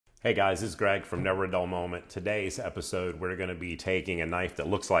Hey guys, this is Greg from Never a Dull Moment. Today's episode, we're going to be taking a knife that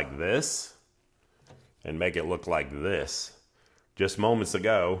looks like this and make it look like this. Just moments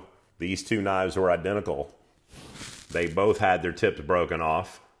ago, these two knives were identical. They both had their tips broken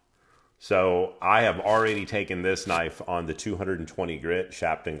off. So I have already taken this knife on the 220 grit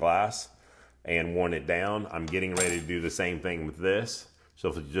Shapton glass and worn it down. I'm getting ready to do the same thing with this. So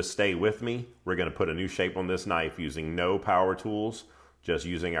if you just stay with me, we're going to put a new shape on this knife using no power tools, just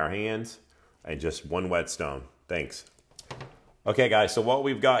using our hands and just one whetstone. Thanks. Okay guys, so what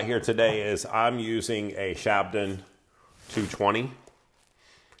we've got here today is I'm using a Shapton 220.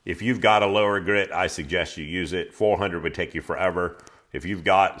 If you've got a lower grit, I suggest you use it. 400 would take you forever. If you've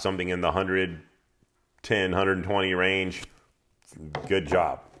got something in the 110, 120 range, good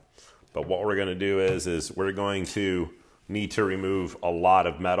job. But what we're gonna do is we're going to need to remove a lot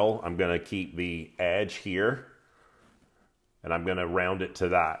of metal. I'm gonna keep the edge here and I'm gonna round it to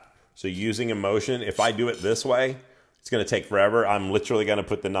that. So using a motion, if I do it this way, it's gonna take forever. I'm literally gonna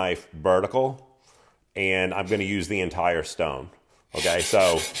put the knife vertical and I'm gonna use the entire stone. Okay,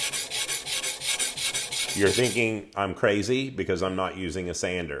 so you're thinking I'm crazy because I'm not using a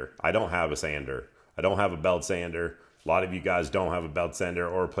sander. I don't have a sander. I don't have a belt sander. A lot of you guys don't have a belt sander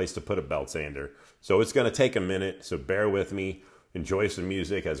or a place to put a belt sander. So it's gonna take a minute, so bear with me. Enjoy some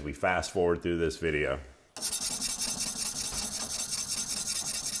music as we fast forward through this video.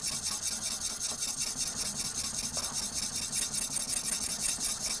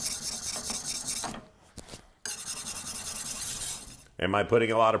 Am I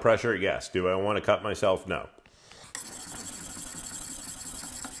putting a lot of pressure? Yes. Do I want to cut myself? No.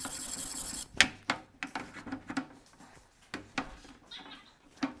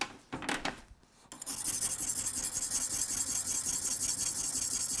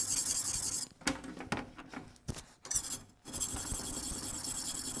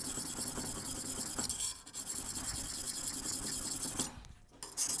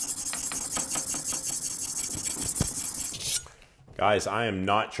 Guys, I am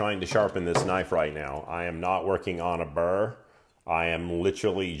not trying to sharpen this knife right now. I am not working on a burr. I am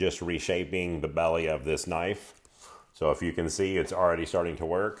literally just reshaping the belly of this knife. So if you can see, it's already starting to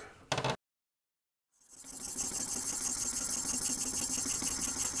work.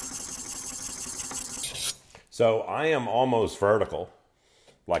 So I am almost vertical.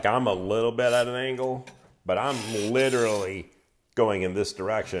 Like I'm a little bit at an angle, but I'm literally going in this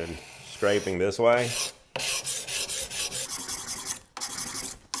direction, scraping this way.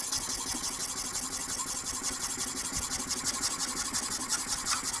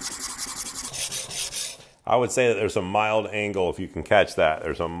 I would say that there's a mild angle, if you can catch that.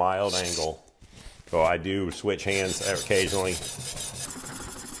 There's a mild angle. So I do switch hands occasionally.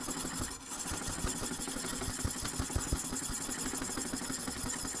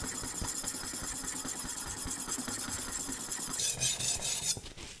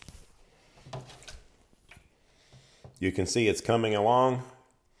 You can see it's coming along.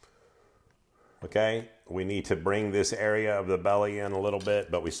 Okay, we need to bring this area of the belly in a little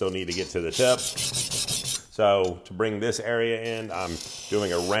bit, but we still need to get to the tip. So to bring this area in, I'm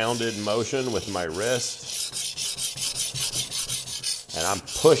doing a rounded motion with my wrist and I'm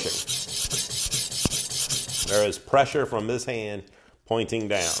pushing. There is pressure from this hand pointing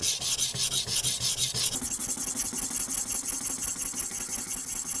down.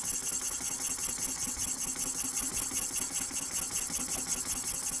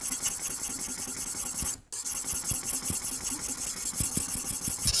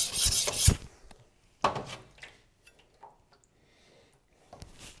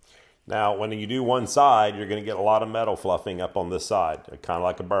 Now, when you do one side, you're going to get a lot of metal fluffing up on this side, kind of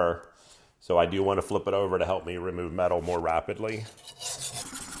like a burr. So I do want to flip it over to help me remove metal more rapidly.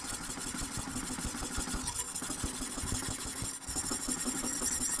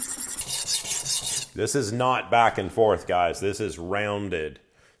 This is not back and forth, guys. This is rounded.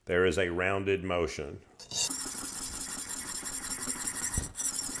 There is a rounded motion.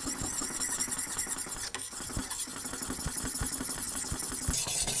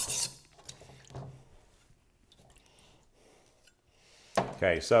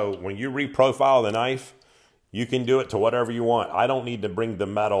 Okay, so when you reprofile the knife, you can do it to whatever you want. I don't need to bring the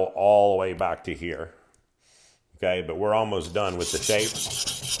metal all the way back to here. Okay, but we're almost done with the shape.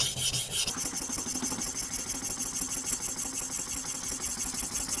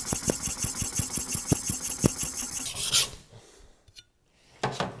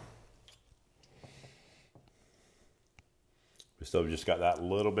 We still just got that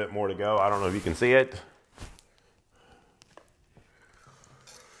little bit more to go. I don't know if you can see it.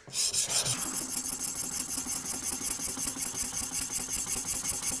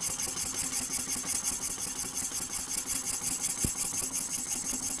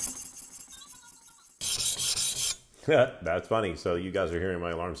 That's funny. So you guys are hearing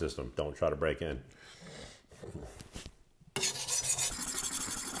my alarm system. Don't try to break in.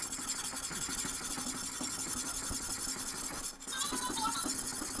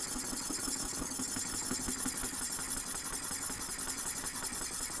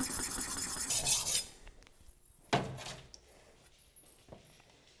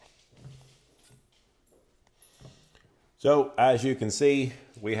 So as you can see,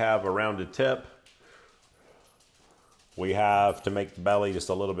 we have a rounded tip. We have to make the belly just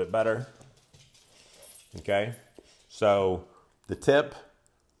a little bit better. Okay, so the tip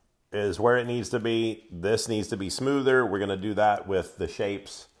is where it needs to be. This needs to be smoother. We're gonna do that with the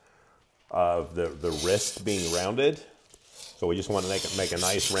shapes of the wrist being rounded. So we just want to make a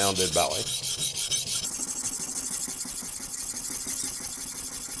nice rounded belly.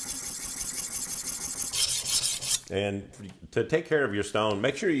 And to take care of your stone,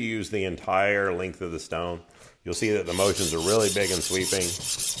 make sure you use the entire length of the stone. You'll see that the motions are really big and sweeping.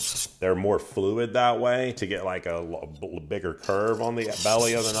 They're more fluid that way to get like a bigger curve on the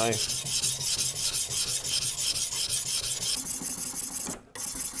belly of the knife.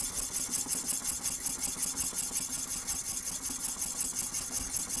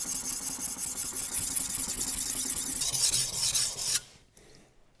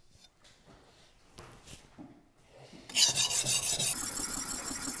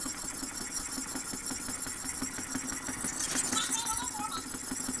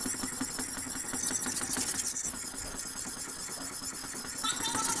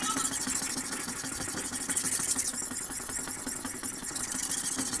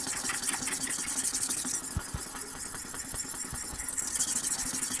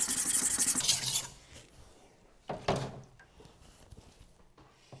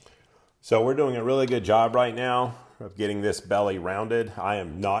 So we're doing a really good job right now of getting this belly rounded. I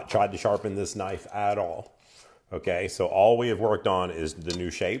am not tried to sharpen this knife at all. Okay, so all we have worked on is the new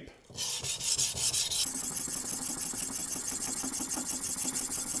shape.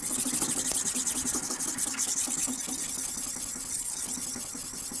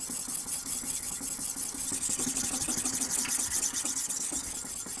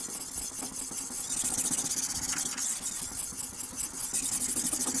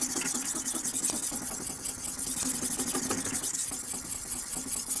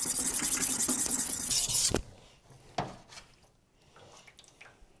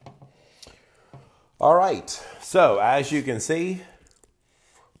 All right, so as you can see,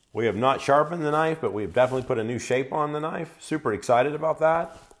 we have not sharpened the knife, but we've definitely put a new shape on the knife. Super excited about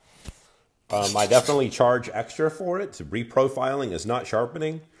that. I definitely charge extra for it. Reprofiling is not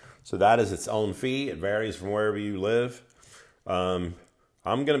sharpening, so that is its own fee. It varies from wherever you live. I'm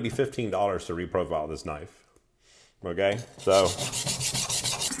gonna be $15 to reprofile this knife. Okay, so.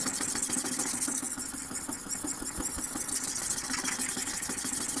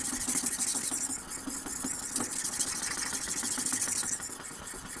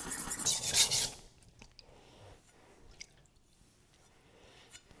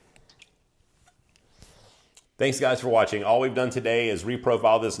 Thanks guys for watching. All we've done today is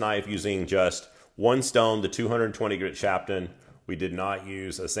reprofile this knife using just one stone, the 220 grit Shapton. We did not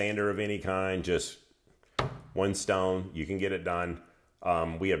use a sander of any kind, just one stone. You can get it done.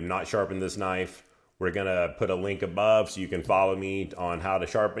 We have not sharpened this knife. We're gonna put a link above so you can follow me on how to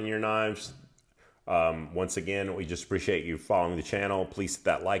sharpen your knives. Once again, we just appreciate you following the channel. Please hit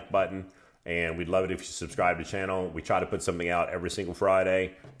that like button. And we'd love it if you subscribe to the channel. We try to put something out every single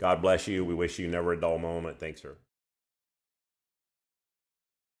Friday. God bless you. We wish you never a dull moment. Thanks, sir.